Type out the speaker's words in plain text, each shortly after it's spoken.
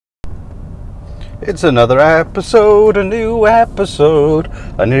It's another episode, a new episode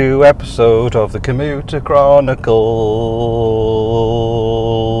of the Commuter Chronicles.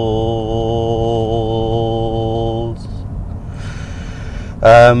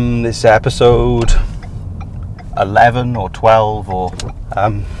 This episode 11 or 12 or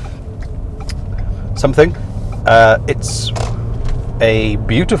something. It's a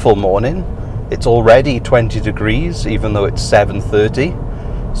beautiful morning. It's already 20 degrees, even though it's 7:30.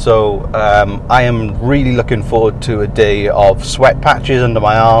 So I am really looking forward to a day of sweat patches under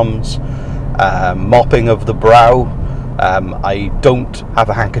my arms, mopping of the brow. I don't have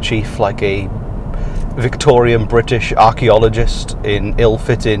a handkerchief like a Victorian British archaeologist in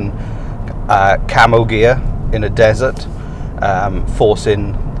ill-fitting camo gear in a desert,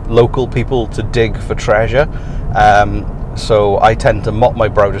 forcing local people to dig for treasure. So I tend to mop my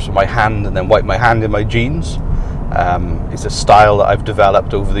brow just with my hand and then wipe my hand in my jeans. It's a style that I've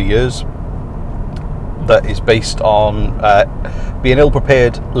developed over the years that is based on being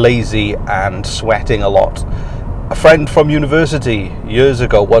ill-prepared, lazy and sweating a lot. A friend from university years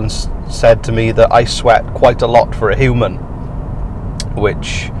ago once said to me that I sweat quite a lot for a human,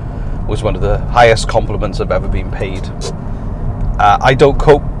 which was one of the highest compliments I've ever been paid. I don't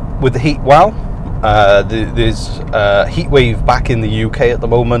cope with the heat well. There's a heat wave back in the UK at the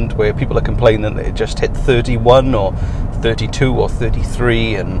moment where people are complaining that it just hit 31 or 32 or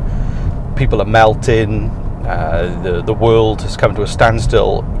 33 and people are melting. The world has come to a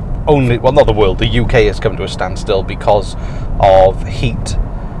standstill. Not the world, the UK has come to a standstill because of heat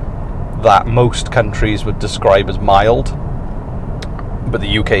that most countries would describe as mild. But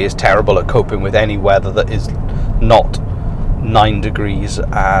the UK is terrible at coping with any weather that is not 9 degrees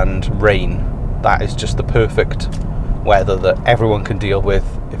and rain. That is just the perfect weather that everyone can deal with.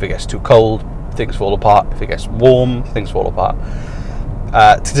 If it gets too cold, things fall apart. If it gets warm, things fall apart.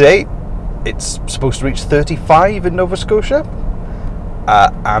 Today, it's supposed to reach 35 in Nova Scotia.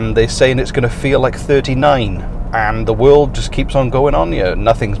 And they're saying it's going to feel like 39. And the world just keeps on going on here.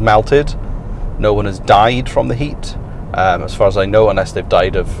 Nothing's melted. No one has died from the heat. As far as I know, unless they've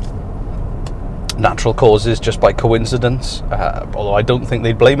died of natural causes just by coincidence. Although I don't think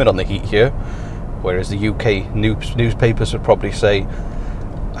they'd blame it on the heat here. Whereas the UK newspapers would probably say,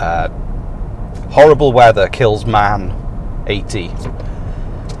 horrible weather kills man, 80.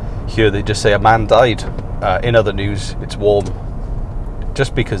 Here they just say a man died. In other news, it's warm.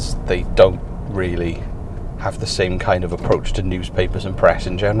 Just because they don't really have the same kind of approach to newspapers and press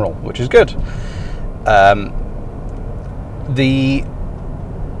in general, which is good. The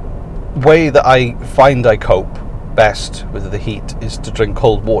way that I find I cope best with the heat is to drink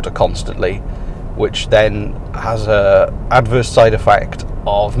cold water constantly, which then has a adverse side effect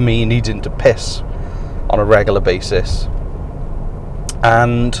of me needing to piss on a regular basis.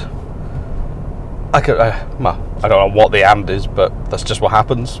 And I don't know what the and is, but that's just what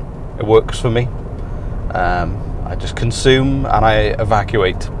happens. It works for me. I just consume and I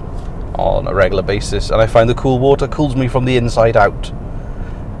evacuate on a regular basis, and I find the cool water cools me from the inside out,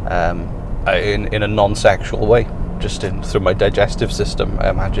 in a non-sexual way, just through my digestive system, I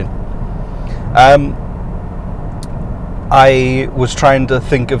imagine. I was trying to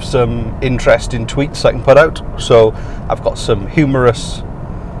think of some interesting tweets I can put out, so I've got some humorous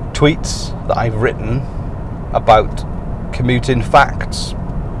tweets that I've written about commuting facts.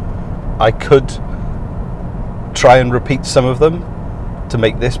 I could try and repeat some of them to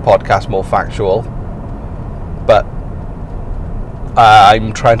make this podcast more factual, but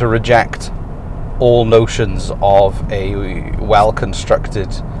I'm trying to reject all notions of a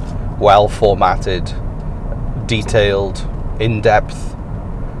well-constructed, well-formatted, detailed, in-depth,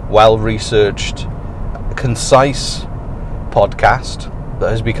 well-researched, concise podcast that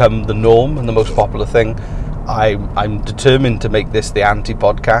has become the norm and the most popular thing. I'm determined to make this the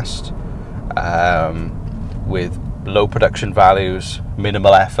anti-podcast, with low production values,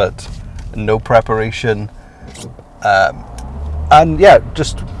 minimal effort, no preparation, and yeah,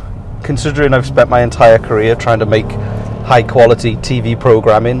 just considering I've spent my entire career trying to make high quality TV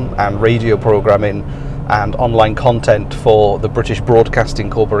programming and radio programming and online content for the British Broadcasting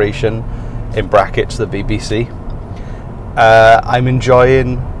Corporation, in brackets the BBC, I'm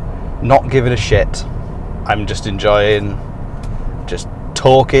enjoying not giving a shit. I'm just enjoying just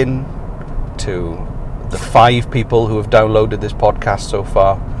talking to the 5 people who have downloaded this podcast so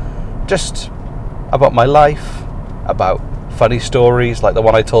far, just about my life, about funny stories like the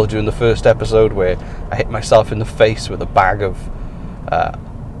one I told you in the first episode where I hit myself in the face with a bag of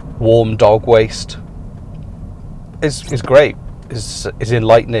warm dog waste. It's great. It's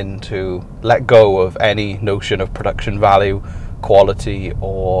enlightening to let go of any notion of production value quality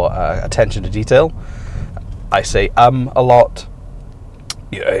or attention to detail. I say a lot.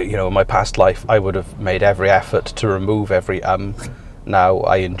 You know, in my past life, I would have made every effort to remove every Now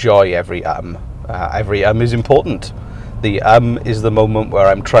I enjoy every Every is important. The is the moment where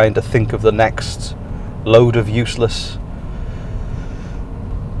I'm trying to think of the next load of useless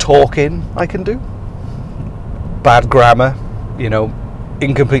talking I can do. Bad grammar, you know,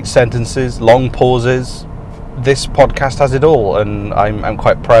 incomplete sentences, long pauses. This podcast has it all, and I'm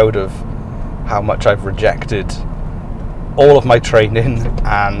quite proud of how much I've rejected all of my training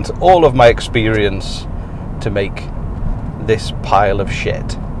and all of my experience to make this pile of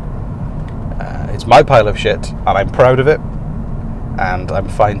shit. It's my pile of shit, and I'm proud of it, and I'm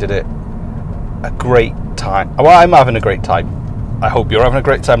finding it a great time. Well, I'm having a great time. I hope you're having a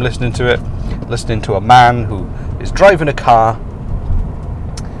great time listening to it, listening to a man who is driving a car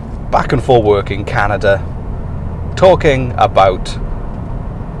back and forth work in Canada, talking about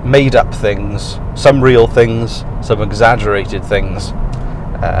made up things, some real things, some exaggerated things.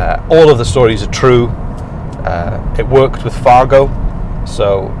 All of the stories are true. It worked with Fargo,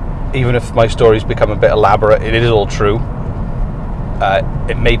 so even if my stories become a bit elaborate, it is all true.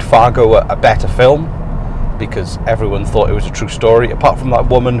 It made Fargo a better film because everyone thought it was a true story, apart from that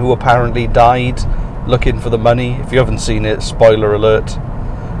woman who apparently died looking for the money. If you haven't seen it, spoiler alert,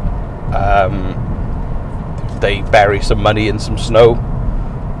 they bury some money in some snow,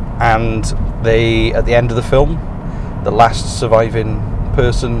 and they, at the end of the film, the last surviving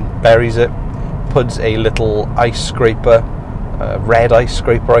person buries it, puts a little ice scraper, red ice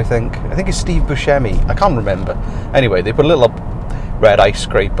scraper, I think it's Steve Buscemi, I can't remember. Anyway, they put a little red ice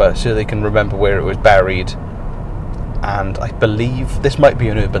scraper so they can remember where it was buried. And I believe this might be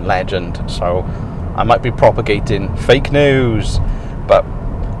an urban legend, so I might be propagating fake news, but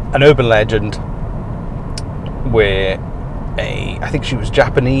an urban legend where I think she was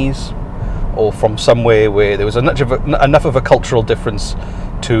Japanese or from somewhere where there was enough of a cultural difference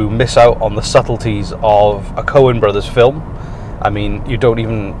to miss out on the subtleties of a Coen Brothers film. I mean,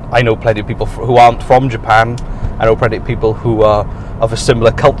 I know plenty of people who aren't from Japan. I know plenty of people who are of a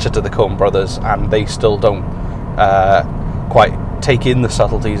similar culture to the Coen Brothers, and they still don't quite take in the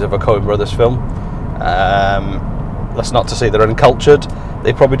subtleties of a Coen Brothers film. That's not to say they're uncultured.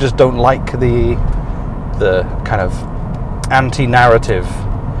 They probably just don't like the kind of anti-narrative,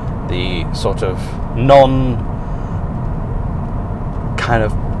 the sort of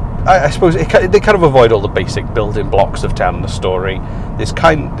I suppose they kind of avoid all the basic building blocks of telling the story.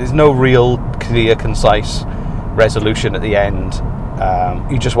 There's no real clear, concise resolution at the end.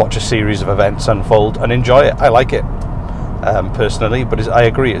 You just watch a series of events unfold and enjoy it. I like it personally, but I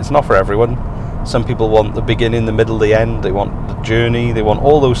agree, it's not for everyone. Some people want the beginning, the middle, the end. They want the journey. They want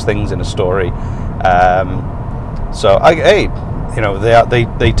all those things in a story. They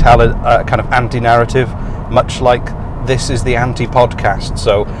tell a kind of anti-narrative, much like this is the anti-podcast.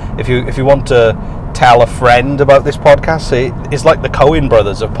 So if you want to tell a friend about this podcast, it's like the Coen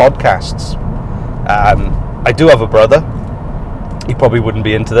Brothers of podcasts. I do have a brother. He probably wouldn't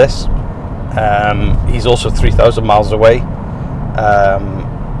be into this. He's also 3,000 miles away.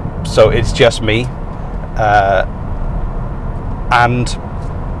 So it's just me. And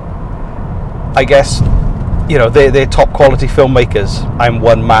I guess, they're top quality filmmakers. I'm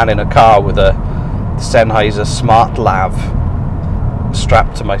one man in a car with a Sennheiser Smart Lav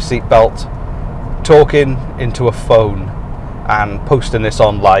strapped to my seatbelt, talking into a phone and posting this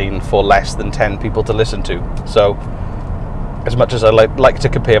online for less than 10 people to listen to. So as much as I like to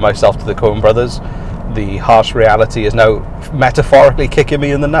compare myself to the Coen Brothers, the harsh reality is now metaphorically kicking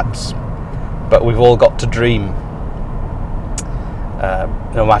me in the nuts. But we've all got to dream,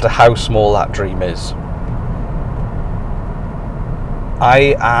 no matter how small that dream is.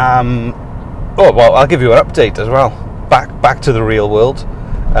 I'll give you an update as well. Back to the real world.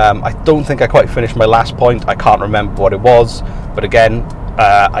 I don't think I quite finished my last point. I can't remember what it was, but again,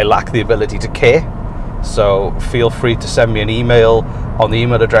 I lack the ability to care. So feel free to send me an email on the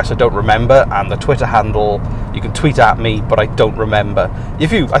email address I don't remember, and the Twitter handle. You can tweet at me, but I don't remember. I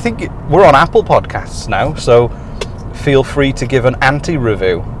think we're on Apple Podcasts now, so feel free to give an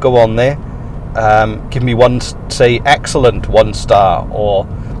anti-review. Go on there. Give me say excellent 1 star, or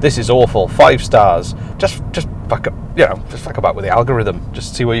this is awful 5 stars. Just fuck up, just fuck about with the algorithm.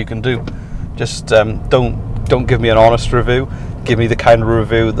 Just see what you can do. Just don't give me an honest review. Give me the kind of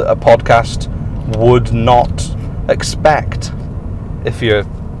review that a podcast would not expect if you're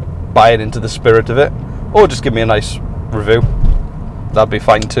buying into the spirit of it, or just give me a nice review. That'd be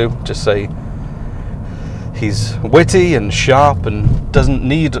fine too. Just say he's witty and sharp and doesn't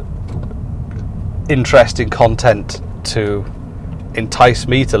need interesting content to entice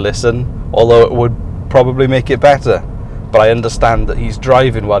me to listen, although it would probably make it better. But I understand that he's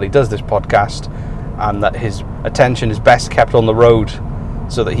driving while he does this podcast, and that his attention is best kept on the road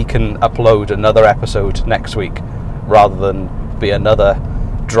so that he can upload another episode next week rather than be another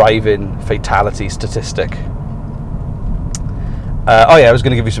driving fatality statistic. I was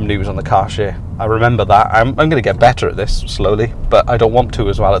going to give you some news on the car share. I remember that. I'm going to get better at this slowly, but I don't want to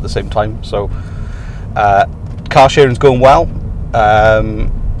as well at the same time. So car sharing's going well.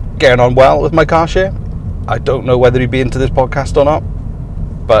 Getting on well with my car share. I don't know whether he'd be into this podcast or not,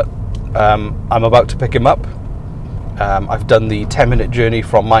 but I'm about to pick him up. I've done the 10-minute journey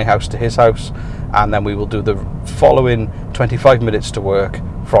from my house to his house, and then we will do the following 25 minutes to work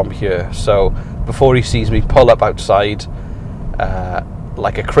from here. So before he sees me pull up outside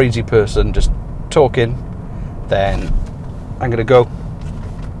like a crazy person just talking, then I'm going to go.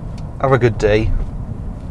 Have a good day.